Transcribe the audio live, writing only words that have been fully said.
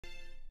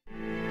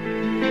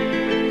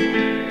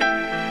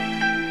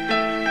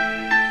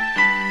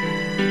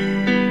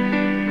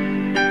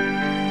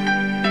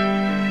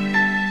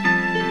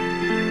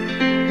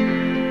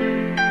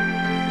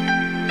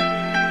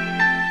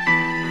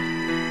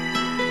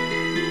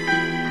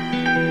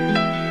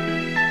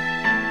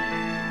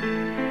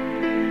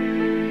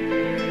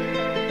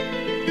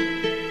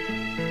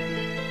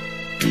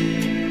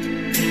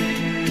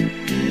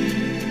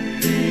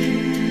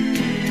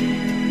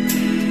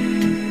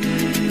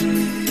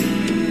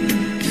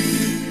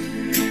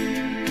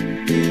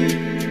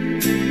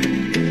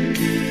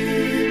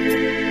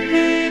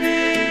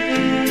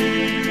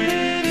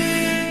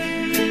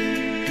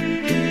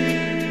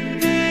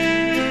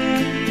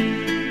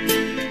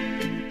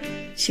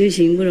修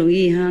行不容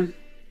易哈，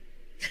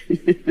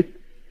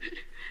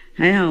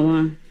还好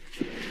吗？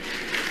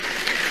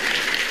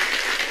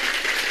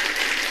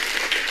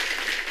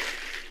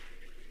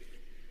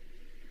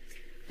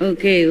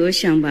 OK， 我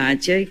想把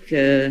这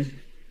个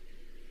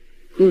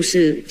故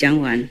事讲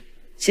完。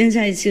现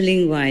在是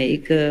另外一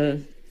个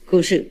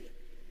故事。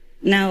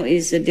Now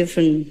is a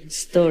different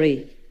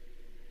story,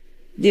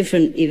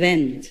 different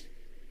event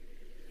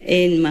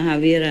in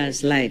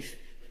Mahavira's life.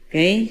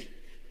 Okay,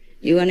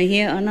 you want to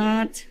hear or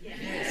not?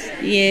 Yes.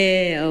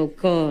 Yeah, of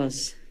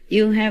course.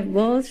 You have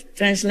both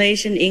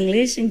translation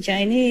English and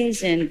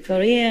Chinese and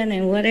Korean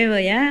and whatever,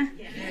 yeah?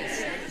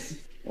 Yes.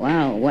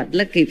 Wow, what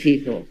lucky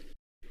people.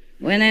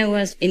 When I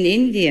was in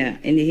India,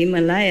 in the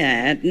Himalaya,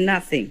 I had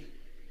nothing.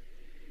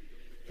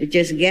 You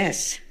just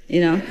guess,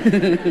 you know.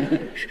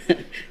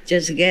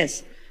 Just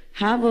guess.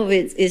 Half of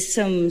it is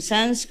some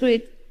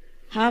Sanskrit,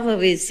 half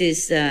of it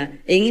is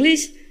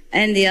English,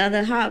 and the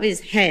other half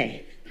is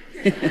hair.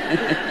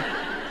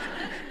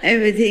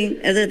 Everything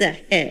other than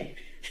hair.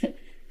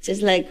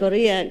 Just like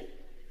Korea,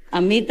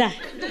 Amita.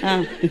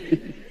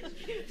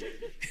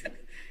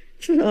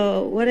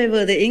 So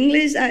whatever the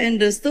English I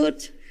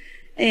understood,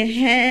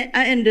 I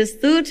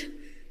understood.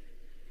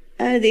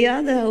 The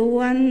other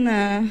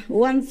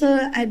one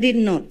third I did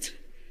not.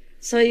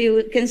 So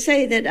you can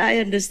say that I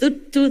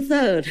understood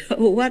 2/3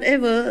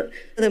 whatever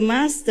the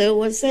master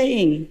was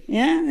saying.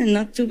 Yeah, and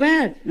not too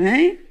bad,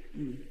 right?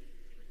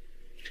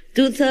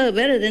 2/3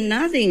 better than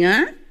nothing,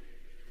 huh?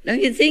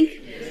 Don't you think?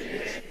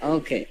 Yes.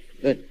 Okay,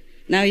 good.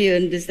 Now you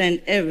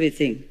understand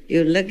everything.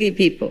 You're lucky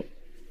people.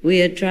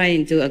 We are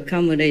trying to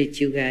accommodate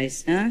you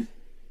guys, huh?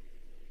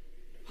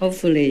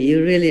 Hopefully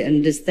you really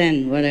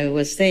understand what I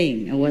was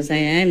saying and what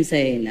I am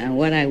saying and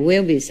what I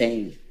will be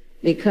saying.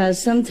 Because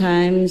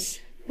sometimes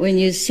when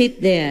you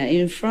sit there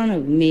in front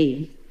of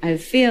me, I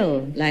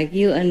feel like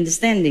you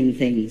understanding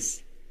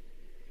things.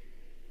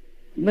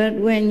 But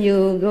when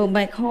you go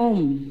back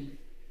home,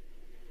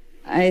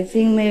 I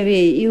think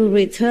maybe you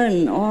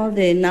return all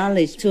the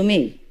knowledge to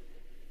me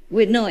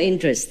with no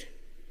interest.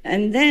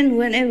 And then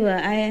whenever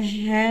I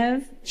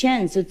have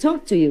chance to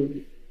talk to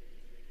you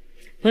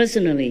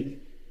personally,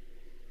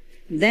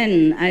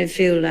 then I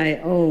feel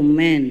like, oh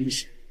man,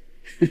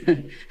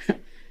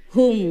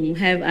 whom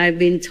have I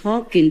been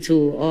talking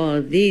to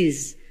all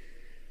these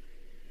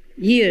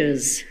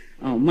years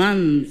or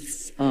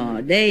months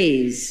or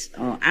days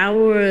or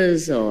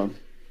hours or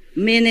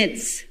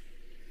minutes?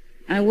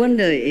 I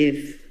wonder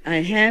if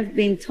I have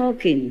been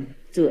talking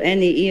to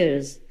any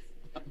ears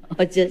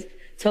or just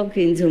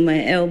talking to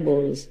my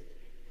elbows.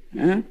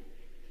 Huh?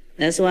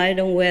 That's why I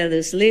don't wear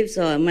the sleeves,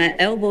 so my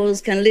elbows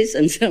can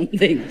listen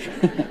something.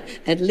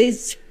 At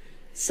least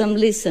some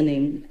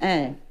listening.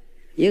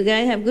 You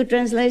guys have good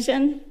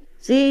translation?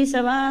 See,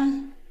 ça va?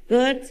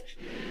 Good?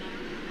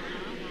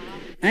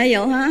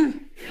 Có hả?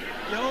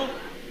 Có.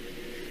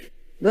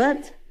 Good?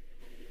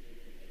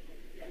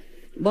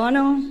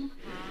 Bono?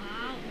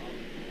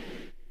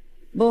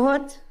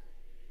 Bahut?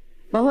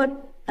 Bahut?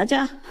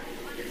 Acha?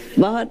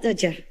 Bahut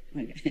acha.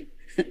 Okay.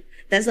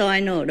 That's all I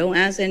know. Don't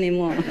ask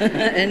anymore.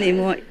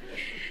 Anymore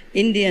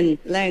Indian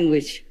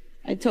language.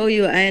 I told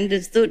you I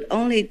understood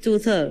only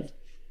 2/3.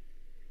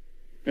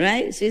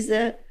 Right,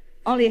 sister?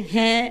 Only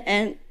hair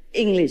and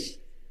English.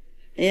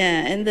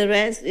 Yeah, and the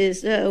rest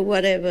is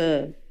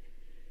whatever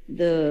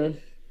the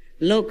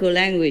local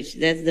language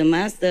that the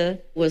master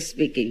was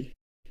speaking.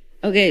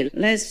 Okay,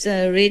 let's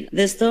read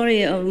the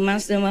story of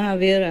Master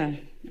Mahavira.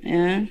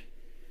 Yeah.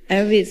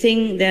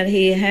 Everything that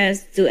he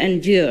has to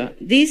endure.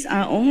 These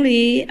are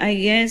only, I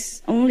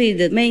guess, only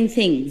the main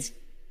things.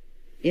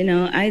 You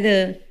know,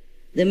 either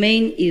the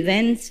main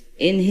events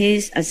in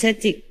his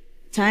ascetic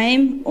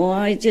time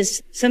or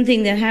just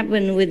something that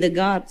happened with the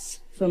gods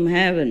from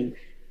heaven.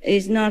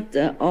 It's not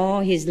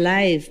all his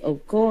life,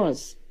 of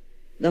course.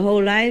 The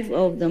whole life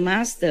of the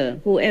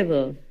master,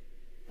 whoever,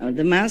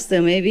 the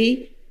master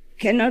maybe,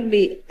 cannot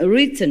be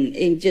written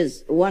in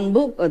just one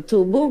book or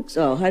 2 books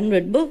or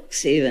 100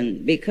 books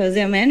even, because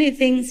there are many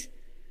things,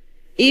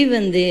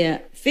 even the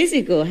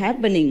physical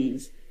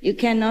happenings, you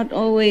cannot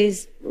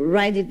always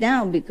write it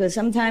down because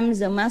sometimes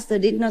the master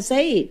did not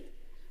say it,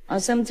 or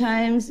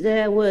sometimes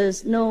there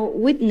was no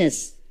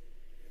witness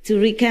to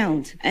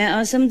recount,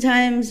 or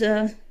sometimes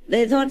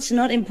they thought it's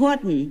not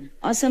important,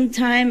 or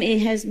sometimes it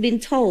has been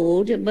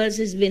told but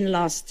it's been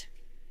lost.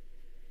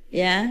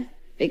 Yeah,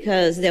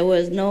 because there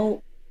was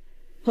no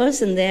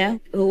person there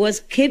who was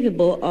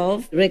capable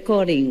of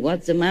recording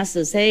what the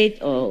master said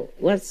or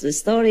what's the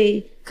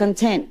story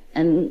content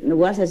and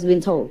what has been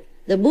told.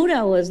 The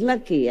Buddha was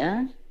lucky,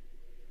 yeah?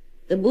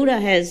 The Buddha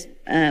has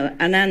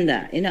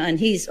Ananda, you know, and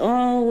he's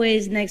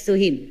always next to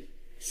him.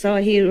 So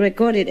he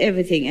recorded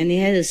everything, and he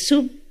has a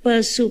super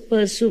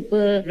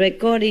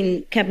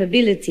recording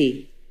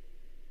capability.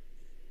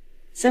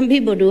 Some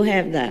people do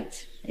have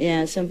that.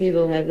 Yeah, some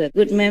people have that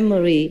good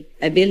memory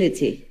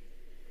ability.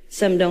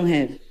 Some don't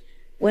have.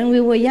 When we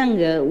were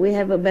younger, we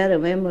have a better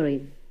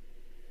memory.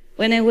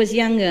 When I was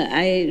younger,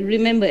 I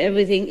remember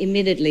everything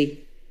immediately.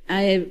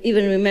 I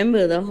even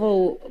remember the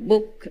whole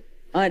book,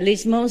 or at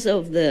least most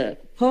of the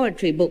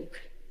poetry book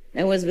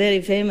that was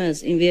very famous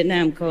in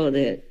Vietnam called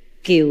the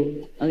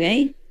Kiều,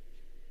 okay?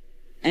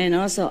 And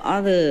also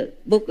other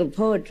book of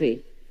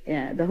poetry,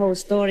 yeah, the whole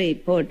story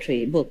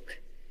poetry book.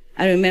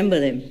 I remember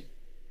them.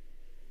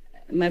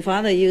 My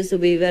father used to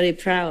be very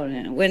proud.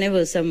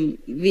 Whenever some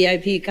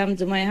VIP come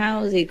to my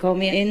house, he called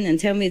me in and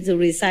tell me to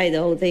recite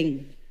the whole thing.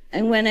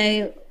 And when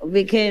I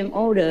became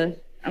older,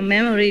 our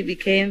memory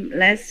became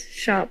less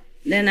sharp.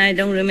 Then I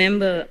don't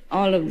remember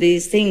all of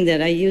these things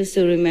that I used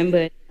to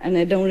remember. And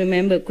I don't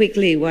remember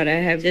quickly what I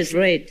have just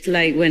read,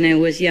 like when I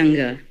was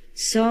younger.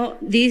 So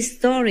these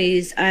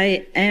stories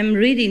I am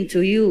reading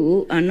to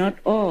you are not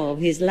all of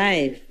his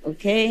life,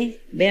 okay?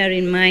 Bear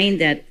in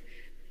mind that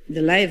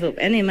the life of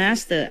any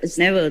master is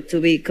never to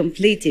be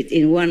completed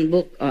in one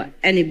book or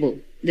any book.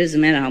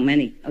 Doesn't matter how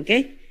many,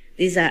 okay?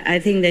 These are, I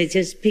think they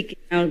just pick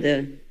out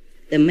the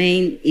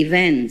main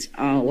event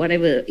or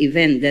whatever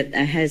event that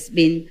has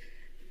been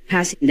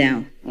passing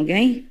down,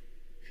 okay?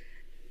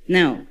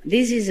 Now,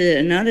 this is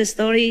another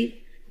story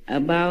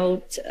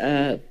about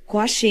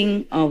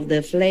quashing of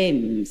the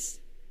flames.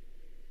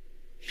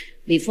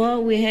 Before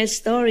we had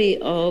story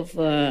of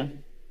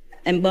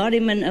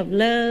embodiment of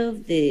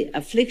love, the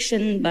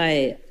affliction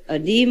by a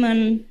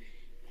demon,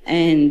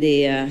 and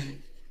the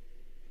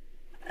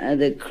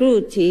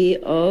cruelty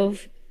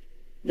of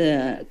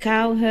the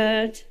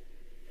cowherd,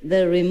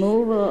 the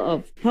removal of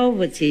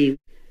poverty,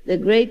 the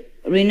great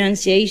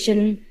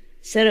renunciation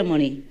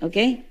ceremony,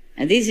 okay?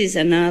 And this is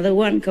another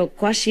one called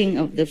quashing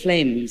of the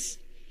flames.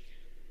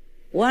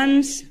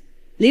 Once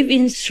lived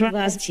in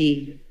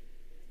Sravasti,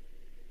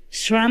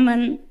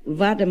 Shraman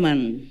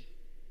Vardaman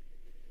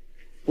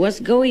was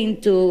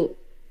going to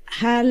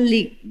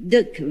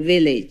Halikduk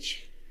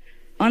village.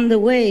 On the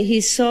way, he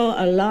saw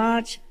a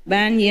large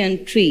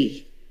banyan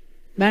tree,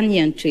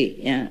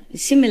 yeah,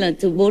 similar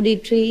to Bodhi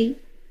tree.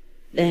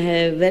 They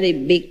have very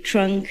big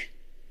trunk.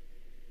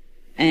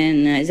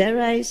 And is that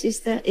right,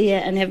 sister?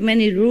 Yeah, and have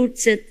many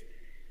roots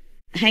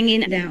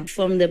hanging down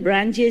from the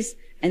branches.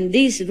 And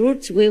these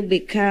roots will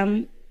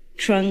become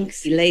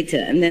trunks later.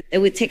 And then they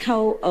will take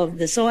hold of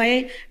the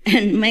soil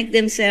and make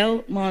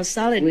themselves more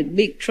solid with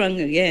big trunk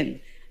again.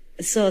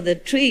 So the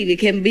tree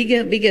became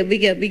bigger, bigger,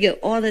 bigger, bigger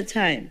all the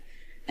time.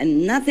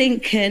 And nothing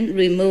can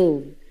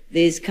remove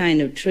these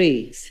kind of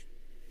trees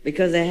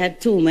because they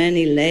had too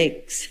many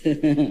legs.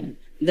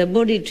 The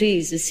Bodhi tree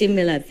is a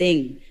similar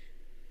thing.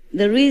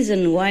 The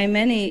reason why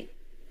many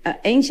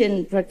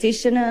ancient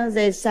practitioners,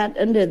 they sat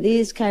under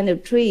this kind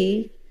of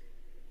tree,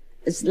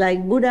 it's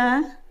like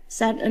Buddha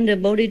sat under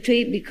Bodhi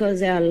tree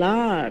because they are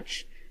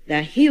large, they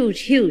are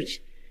huge,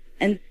 huge,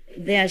 and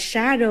their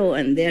shadow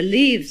and their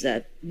leaves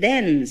are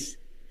dense.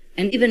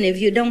 And even if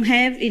you don't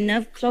have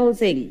enough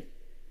clothing,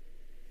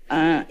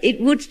 it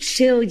would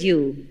shield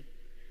you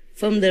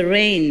from the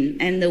rain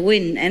and the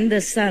wind and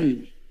the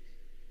sun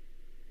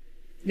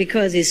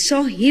because it's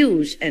so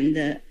huge and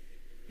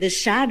the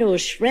shadow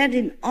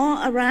spreading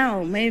all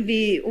around,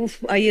 maybe,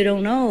 you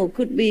don't know,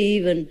 could be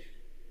even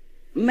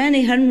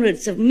many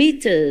hundreds of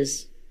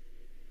meters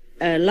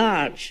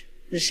large,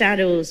 the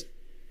shadows.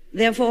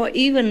 Therefore,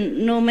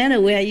 even no matter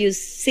where you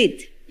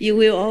sit, you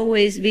will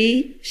always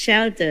be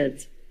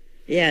sheltered.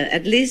 Yeah,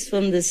 at least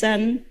from the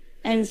sun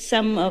and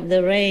some of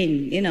the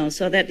rain,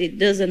 so that it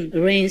doesn't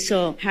rain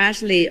so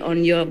harshly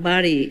on your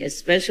body,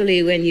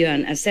 especially when you're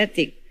an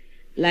ascetic,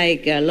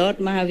 like Lord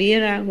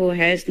Mahavira, who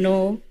has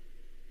no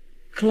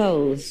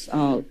clothes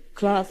or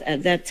cloth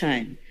at that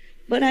time.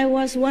 But I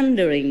was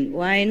wondering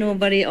why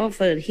nobody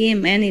offered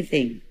him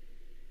anything.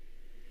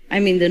 I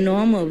mean, the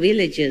normal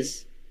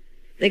villagers,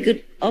 they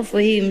could offer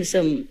him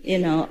some,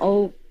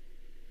 old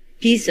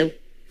piece of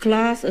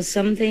cloth or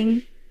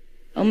something.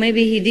 Or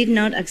maybe he did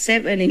not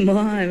accept anymore.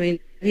 I mean,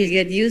 he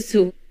get used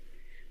to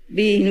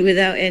being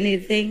without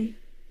anything.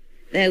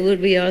 That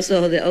would be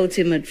also the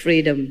ultimate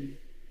freedom.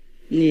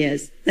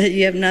 Yes, that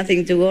you have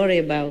nothing to worry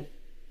about.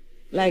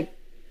 Like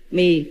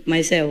me,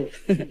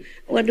 myself.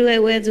 What do I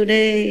wear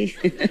today?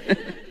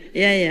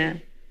 Yeah.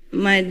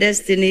 My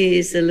destiny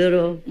is a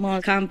little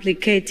more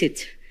complicated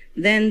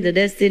than the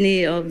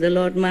destiny of the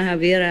Lord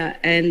Mahavira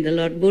and the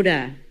Lord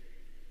Buddha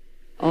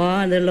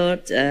or the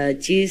Lord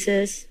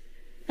Jesus.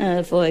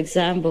 For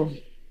example,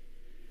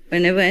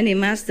 whenever any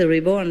master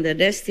reborn, the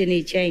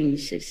destiny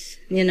changes,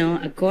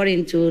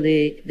 according to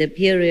the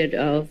period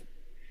of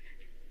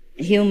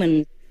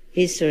human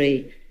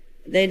history.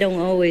 They don't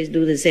always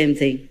do the same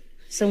thing.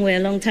 Somewhere a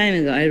long time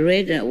ago, I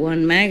read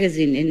one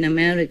magazine in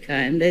America,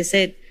 and they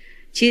said,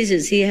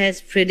 Jesus, he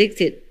has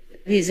predicted,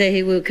 he said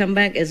he will come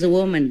back as a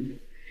woman,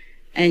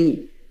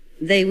 and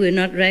they will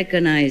not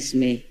recognize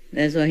me.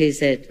 That's what he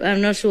said. I'm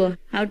not sure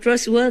how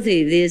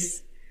trustworthy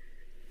this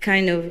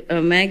kind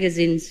of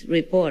magazine's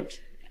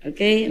report.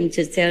 Okay, I'm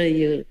just telling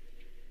you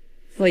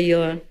for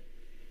your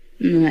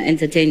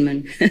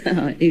entertainment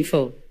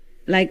info.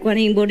 Like Kuan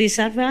Yin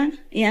Bodhisattva,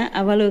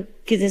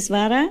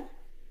 Avalokitesvara,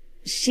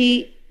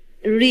 she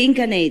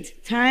reincarnates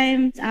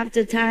time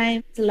after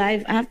time,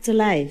 life after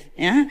life.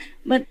 Yeah,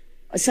 but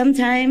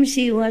sometimes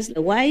she was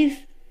a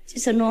wife,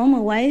 she's a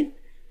normal wife,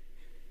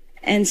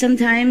 and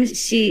sometimes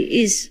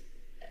she is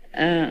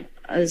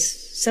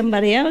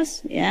somebody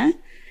else, yeah.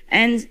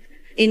 And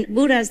in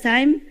Buddha's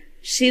time,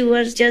 she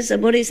was just a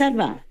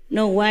bodhisattva.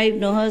 No wife,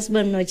 no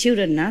husband, no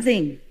children,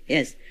 nothing.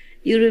 Yes.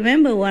 You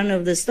remember one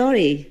of the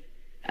story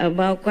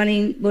about Kuan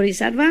Yin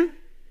Bodhisattva?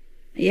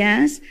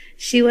 Yes.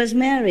 She was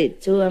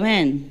married to a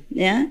man,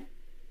 yeah.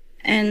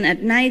 And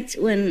at night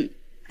when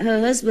her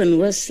husband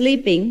was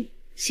sleeping,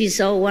 she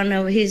saw one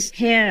of his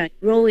hair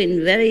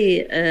growing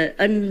very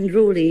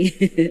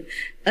unruly,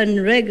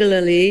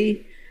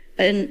 unregularly,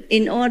 and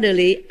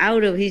inorderly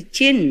out of his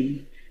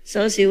chin.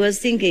 So she was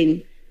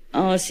thinking,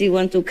 oh, she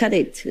want to cut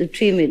it, to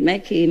trim it,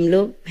 make him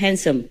look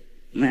handsome.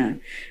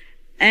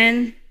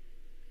 And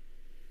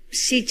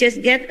she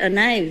just get a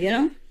knife, you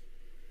know.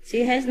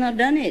 She has not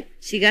done it.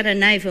 She got a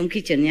knife from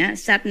kitchen, yeah,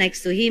 sat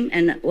next to him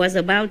and was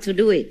about to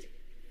do it.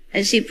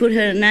 And she put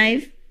her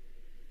knife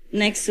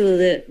next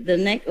to the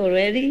neck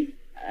already,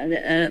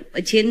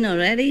 a chin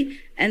already,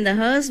 and the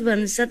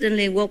husband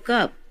suddenly woke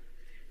up.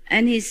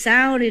 And he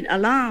sounded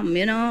alarm,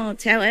 you know,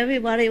 tell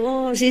everybody,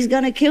 oh, she's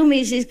going to kill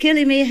me, she's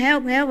killing me,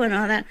 help, help, and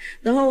all that.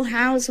 The whole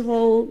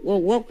household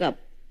woke up.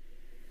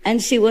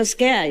 And she was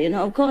scared, you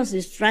know, of course,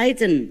 she's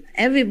frightened.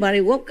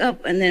 Everybody woke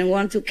up and then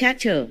want to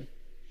catch her.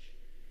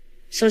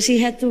 So she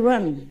had to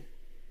run.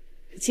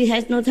 She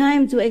had no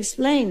time to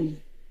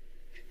explain.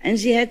 And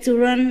she had to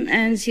run,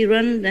 and she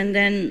ran, and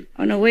then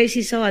on the way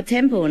she saw a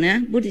temple,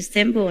 Buddhist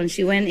temple, and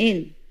she went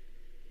in.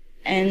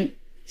 And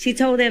she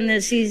told them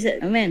that she's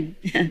a man.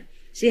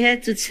 She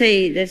had to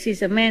say that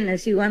she's a man and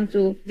she wants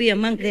to be a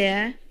monk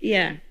there.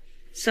 Yeah.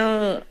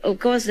 So, of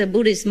course, the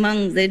Buddhist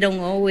monks, they don't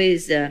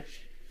always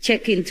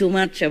check in too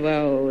much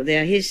about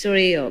their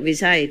history, or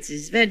besides,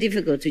 it's very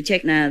difficult to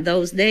check now.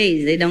 Those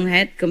days, they don't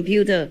have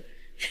computer,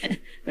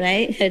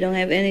 right? They don't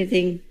have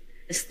anything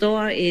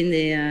stored in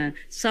the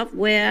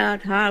software,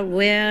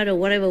 hardware, or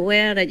whatever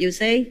ware that you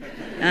say.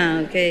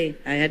 Okay,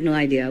 I had no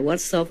idea what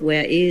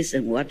software is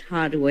and what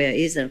hardware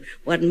is and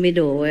what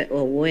middleware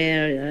or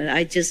where.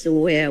 I just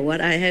wear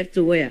what I have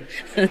to wear.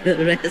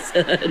 The rest,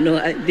 no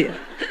idea.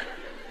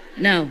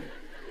 No.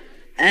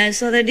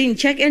 So they didn't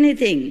check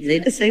anything. They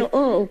say,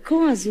 oh, of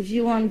course, if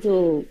you want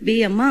to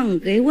be a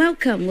monk,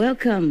 welcome,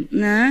 welcome.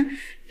 Nah?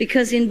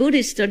 Because in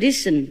Buddhist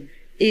tradition,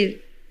 if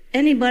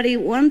anybody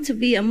wants to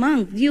be a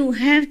monk, you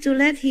have to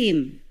let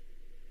him.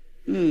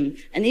 And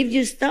if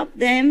you stop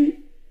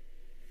them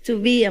to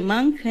be a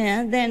monk,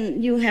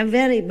 then you have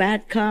very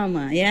bad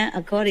karma,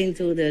 according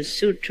to the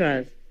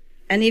sutras.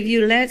 And if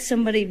you let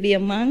somebody be a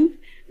monk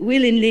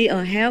willingly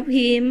or help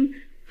him,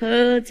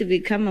 her to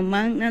become a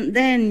monk,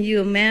 then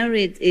your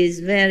merit is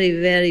very,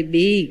 very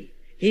big,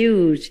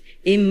 huge,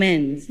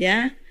 immense,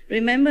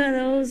 Remember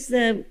those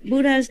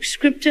Buddha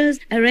scriptures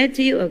I read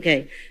to you?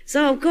 Okay.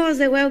 So, of course,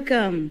 they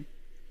welcome.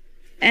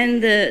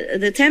 And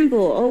the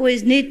temple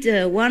always need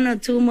one or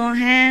two more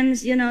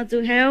hands,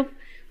 to help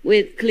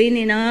with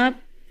cleaning up,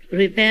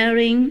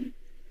 repairing,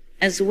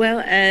 as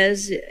well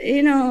as,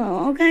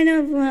 all kind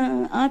of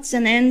odds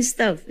and ends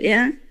stuff,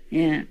 yeah.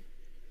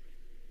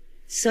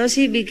 So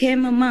she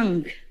became a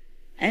monk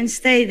and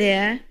stayed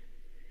there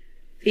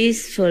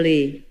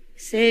peacefully,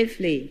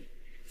 safely,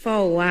 for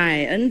a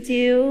while,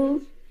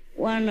 until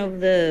one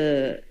of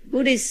the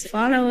Buddhist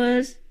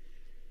followers,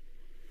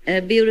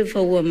 a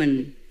beautiful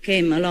woman,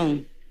 came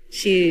along.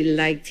 She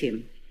liked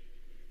him.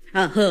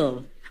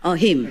 Her or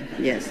him,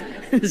 yes.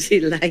 She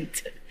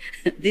liked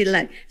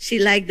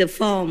the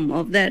form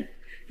of that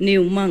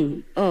new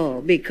monk.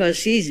 Oh, because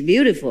she's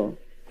beautiful.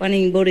 Kuan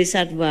Yin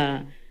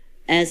Bodhisattva,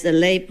 as a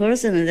lay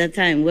person at that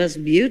time, was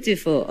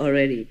beautiful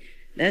already.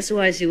 That's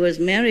why she was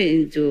married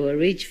into a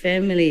rich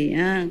family,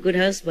 good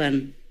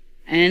husband.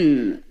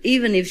 And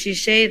even if she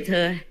shaved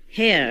her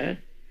hair,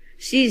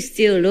 she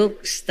still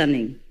looked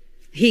stunning.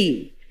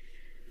 She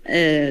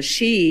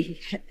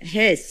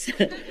has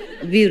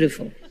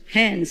beautiful,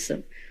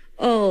 handsome.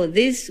 Oh,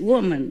 this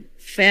woman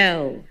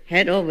fell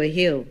head over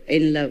heel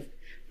in love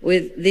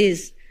with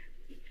this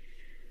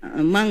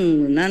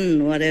monk,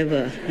 nun,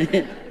 whatever.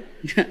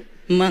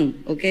 Monk,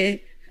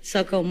 okay?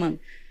 So-called monk.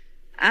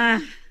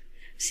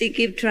 She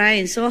kept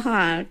trying so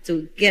hard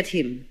to get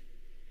him.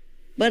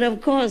 But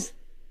of course,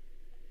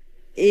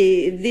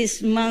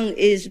 this monk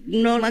is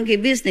no monkey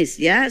business,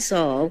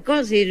 So, of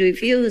course, he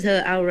refused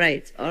her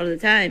outright all the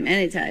time,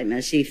 anytime,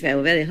 and she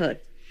felt very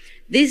hurt.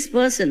 This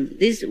person,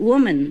 this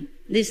woman,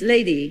 this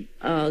lady,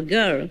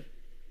 girl,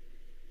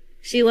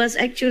 she was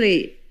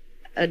actually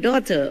a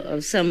daughter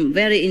of some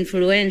very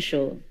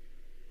influential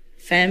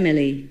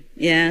family,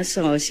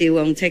 so she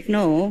won't take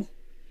no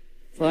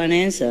for an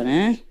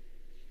answer,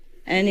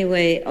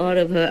 Anyway, all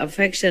of her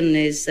affection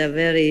is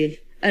very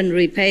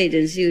unrepaid,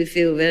 and she will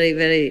feel very,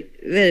 very,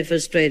 very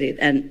frustrated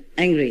and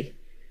angry.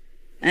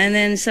 And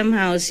then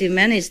somehow she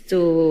managed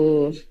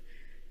to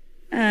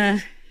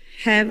have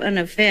an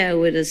affair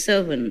with a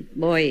servant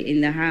boy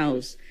in the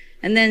house.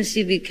 And then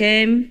she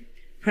became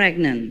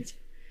pregnant.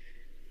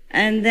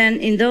 And then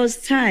in those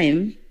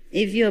times,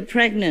 if you're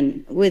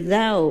pregnant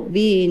without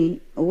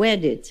being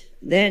wedded,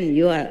 then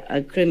you are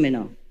a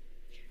criminal.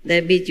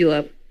 They beat you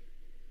up.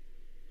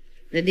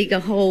 They dig a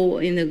hole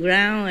in the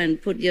ground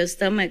and put your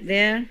stomach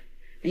there,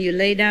 and you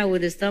lay down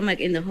with the stomach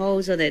in the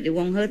hole so that it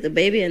won't hurt the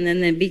baby, and then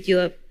they beat you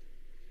up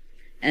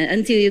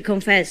until you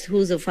confess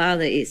who the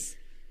father is.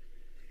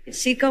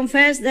 She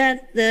confessed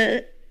that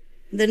the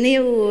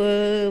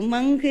new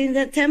monk in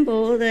the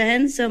temple, the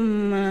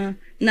handsome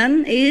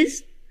nun,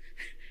 is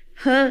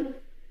her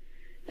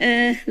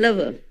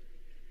lover.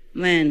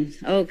 Man,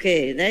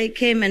 okay, they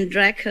came and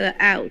dragged her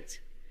out.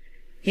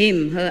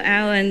 Her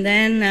out, and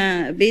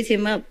then beat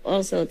him up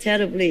also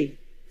terribly.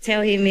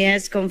 Tell him he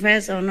has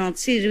confessed or not.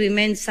 She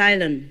remained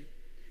silent.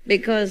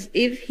 Because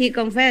if he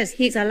confessed,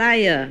 he's a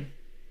liar.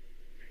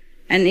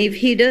 And if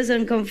he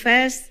doesn't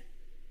confess,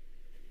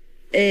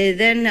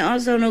 then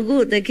also no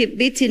good. They keep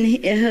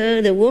beating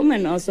her, the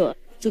woman also,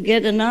 to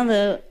get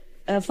another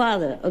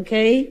father,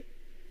 okay?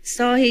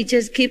 So he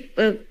just keep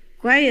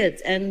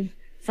quiet, and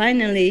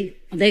finally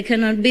they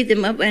cannot beat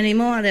him up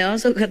anymore. They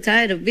also got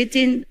tired of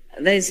beating.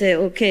 They say,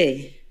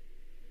 okay,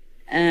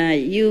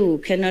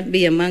 you cannot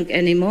be a monk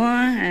anymore,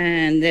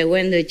 and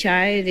when the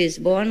child is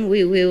born,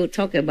 we will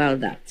talk about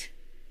that.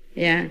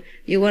 Yeah,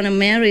 you want to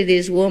marry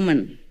this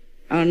woman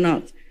or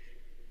not?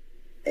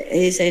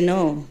 He said,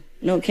 no,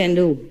 can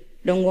do,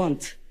 don't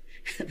want.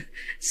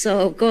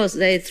 So, of course,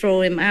 they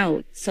throw him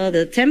out. So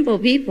the temple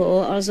people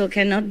also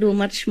cannot do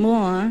much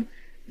more.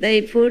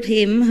 They put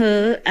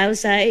her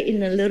outside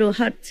in a little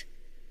hut.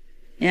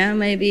 Yeah,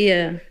 maybe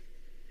a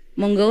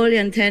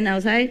Mongolian tent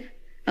outside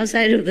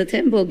of the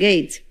temple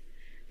gate,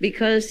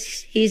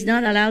 because he's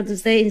not allowed to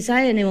stay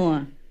inside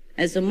anymore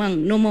as a monk,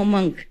 no more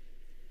monk.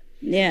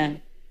 Yeah.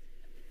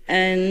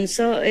 And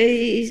so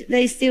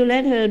they still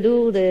let her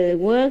do the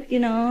work,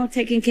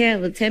 taking care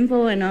of the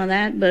temple and all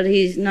that, but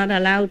he's not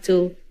allowed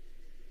to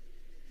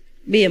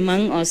be a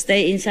monk or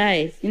stay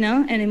inside,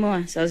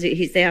 anymore. So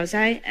he stay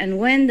outside. And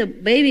when the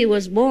baby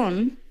was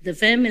born, the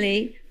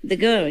family, the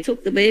girl,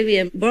 took the baby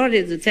and brought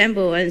it to the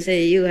temple and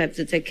said, you have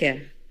to take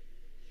care.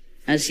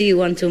 And she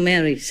want to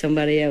marry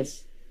somebody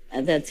else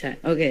at that time.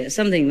 Okay,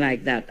 something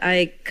like that.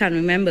 I can't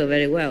remember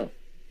very well.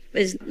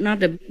 But it's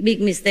not a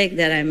big mistake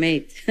that I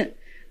made,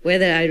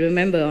 whether I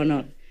remember or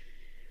not.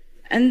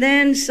 And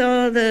then,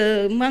 so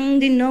the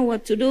monk didn't know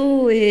what to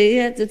do. He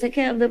had to take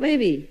care of the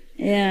baby.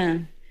 Yeah.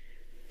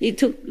 He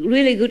took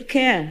really good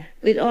care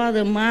with all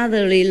the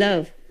motherly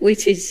love,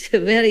 which is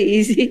very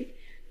easy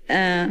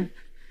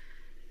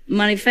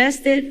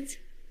manifested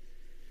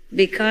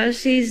because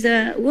she's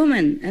a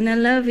woman and a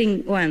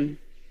loving one.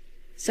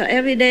 So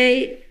every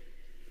day,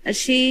 a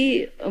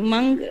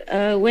monk,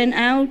 went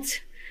out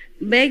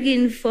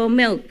begging for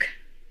milk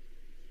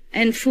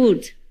and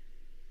food,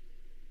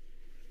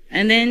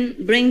 and then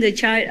bring the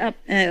child up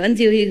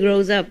until he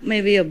grows up,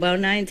 maybe about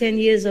 9-10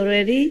 years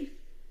already.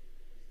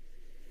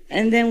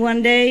 And then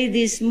one day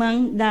this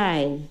monk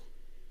died.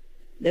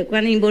 The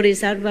Kuan Yin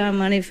Bodhisattva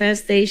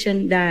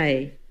manifestation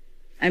died.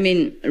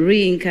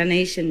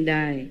 Reincarnation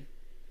died.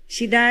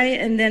 She died,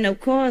 and then of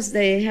course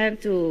they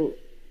have to,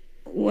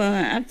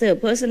 after a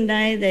person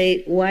dies,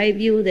 they wipe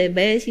you, they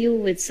bathe you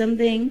with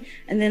something,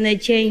 and then they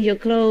change your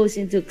clothes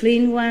into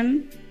clean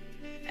one,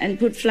 and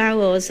put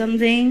flour or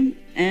something,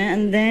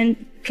 and then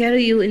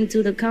carry you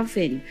into the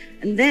coffin.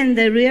 And then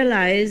they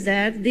realize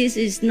that this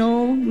is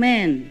no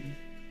man,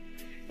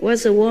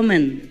 was a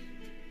woman.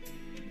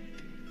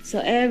 So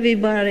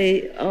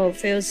everybody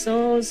felt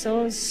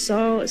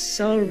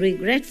so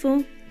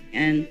regretful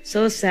and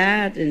so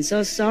sad and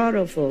so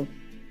sorrowful.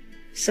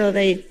 So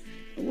they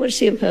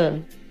worship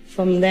her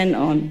from then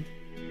on.